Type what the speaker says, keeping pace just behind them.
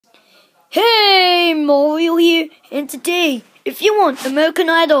Hey, Mario here, and today, if you want American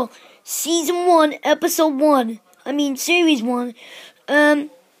Idol Season 1, Episode 1, Series 1,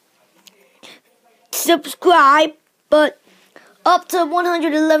 subscribe, but up to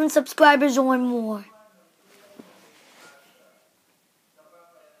 111 subscribers or more.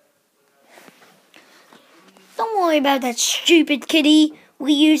 Don't worry about that stupid kitty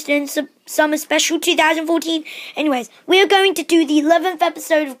we used in Summer Special 2014. Anyways, we're going to do the 11th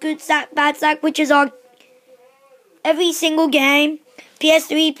episode of Good Sack, Bad Sack, which is our every single game.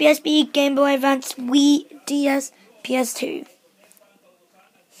 PS3, PSP, Game Boy Advance, Wii, DS, PS2.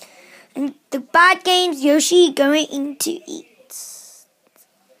 And the bad games Yoshi going to eat.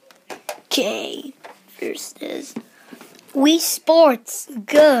 Okay, first is Wii Sports,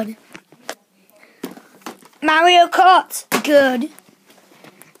 good. Mario Kart, good.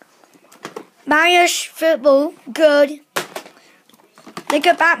 Mario Football, good.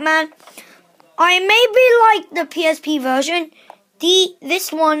 Lego Batman. I maybe like the PSP version.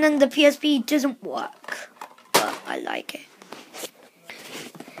 This one and the PSP doesn't work, but I like it.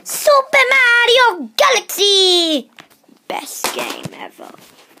 Super Mario Galaxy, best game ever.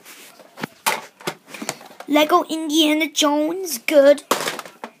 Lego Indiana Jones, good.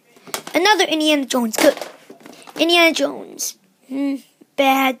 Another Indiana Jones, good. Indiana Jones,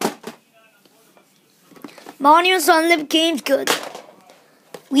 bad. Mario Sunlight Games, good.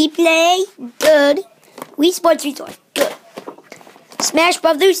 Wii Play, good. Wii Sports Resort, good. Smash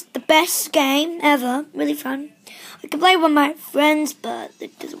Brothers, the best game ever, really fun. I can play with my friends, but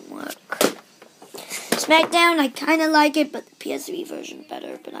it doesn't work. Smackdown, I kind of like it, but the PS3 version is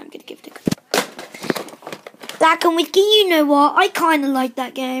better, but I'm going to give it a go. Black and Whiskey, you know what, I kind of like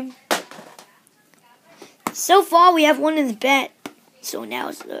that game. So far, we have one in the bed, so now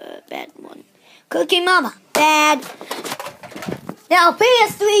it's the bad one. Cookie Mama, bad. Now,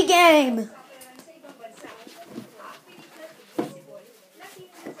 PS3 game.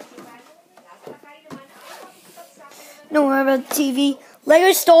 Don't worry about the TV.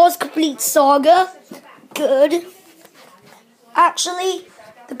 Lego Star Wars Complete Saga, good. Actually,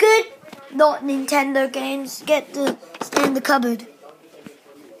 the good, not Nintendo games, get to stay in the cupboard.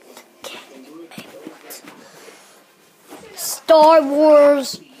 Star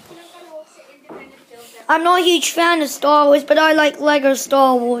Wars. I'm not a huge fan of Star Wars, but I like Lego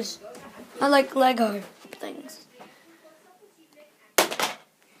Star Wars. I like Lego things.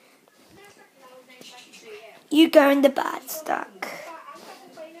 You go in the bad stack.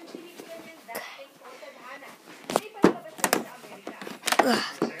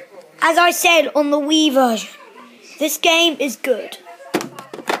 As I said on the Wii version, this game is good.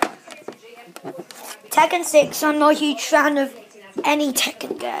 Tekken 6, I'm not a huge fan of any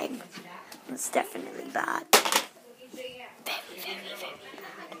Tekken game. It's definitely bad. Very, very, very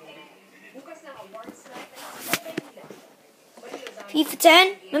bad. FIFA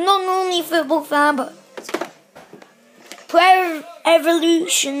 10, I'm not normally a football fan, but Pro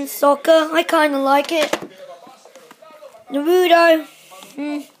Evolution Soccer, I kind of like it. Naruto,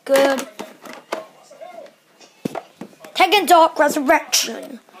 good. Tekken Dark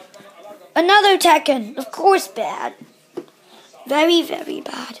Resurrection. Another Tekken, of course bad. Very, very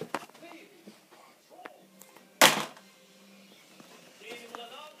bad.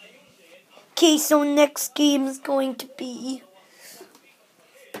 Okay, so next game is going to be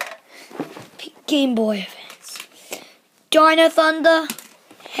Game Boy Advance. Dino Thunder,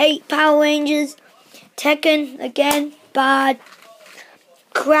 hate Power Rangers. Tekken, again, bad.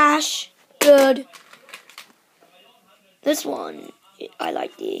 Crash, good. This one, I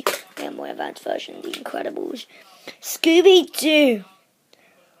like the Game Boy Advance version, The Incredibles. Scooby-Doo.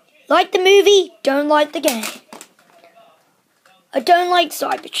 Like the movie, don't like the game. I don't like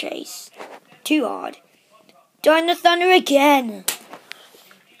Cyber Chase. Too hard. Dino Thunder again.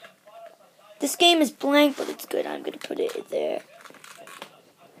 This game is blank, but it's good. I'm going to put it there.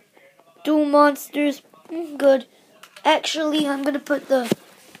 Duel Monsters, good. Actually, I'm going to put the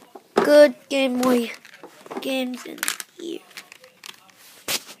good Game Boy games in here.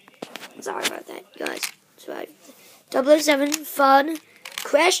 Sorry about that, guys. Sorry. 007, fun.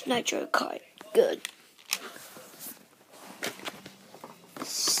 Crash Nitro Kart, good.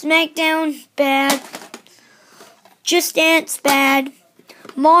 Smackdown, bad. Just Dance, bad.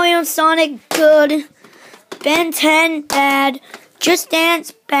 Mario Sonic, good. Ben 10, bad. Just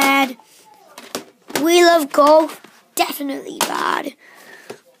Dance, bad. We Love Golf, definitely bad.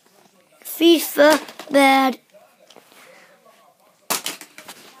 FIFA, bad.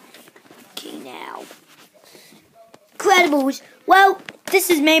 Okay, now. Incredibles. Well,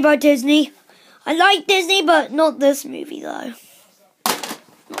 this is made by Disney. I like Disney, but not this movie, though.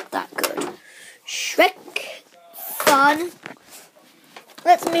 Not that good. Shrek. Fun.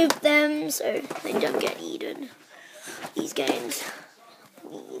 Let's move them so they don't get eaten. These games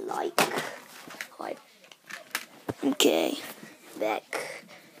we like. Okay. Back.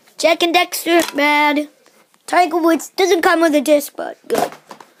 Jack and Dexter, bad. Tiger Woods doesn't come with a disc, but good.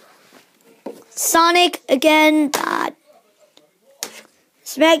 Sonic, again, bad.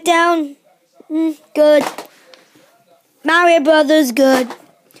 Smackdown, good. Mario Brothers, good.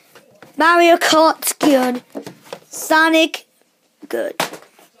 Mario Kart's good. Sonic, good.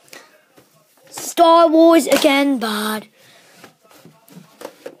 Star Wars, again, bad.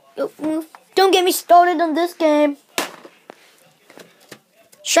 Don't get me started on this game.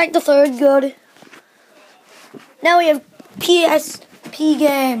 Shrek the Third, good. Now we have PSP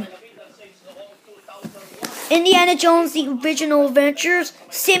game. Indiana Jones, The Original Adventures,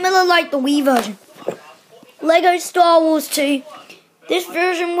 similar like the Wii version. Lego Star Wars 2. This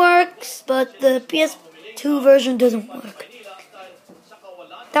version works, but the PS2 version doesn't work.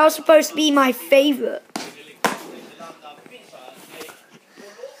 That was supposed to be my favorite.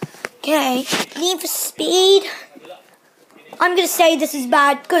 Okay, Need for Speed. I'm gonna say this is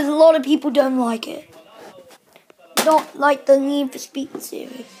bad because a lot of people don't like it. Don't like the Need for Speed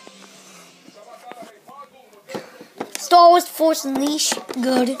series. Star Wars Force Unleashed,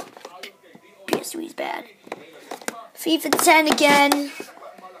 good. PS3 is bad. FIFA 10 again.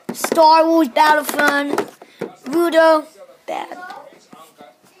 Star Wars Battlefront. Rudo, bad.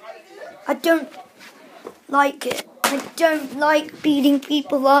 I don't like it. I don't like beating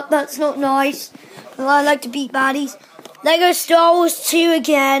people up. That's not nice. But I like to beat baddies. Lego Star Wars 2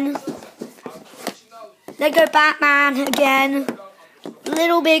 again. Lego Batman again.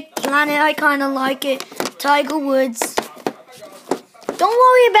 Little Big Planet, I kind of like it. Tiger Woods. Don't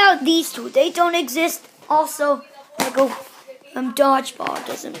worry about these two. They don't exist. Also, Lego Dodgeball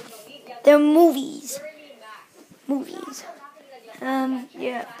doesn't. They're movies.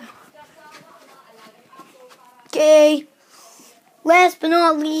 Yeah. Okay. Last but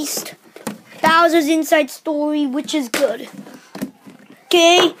not least, Bowser's Inside Story, which is good.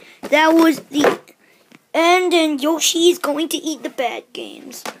 Okay, that was the end, and Yoshi's going to eat the bad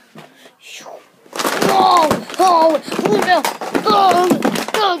games. No.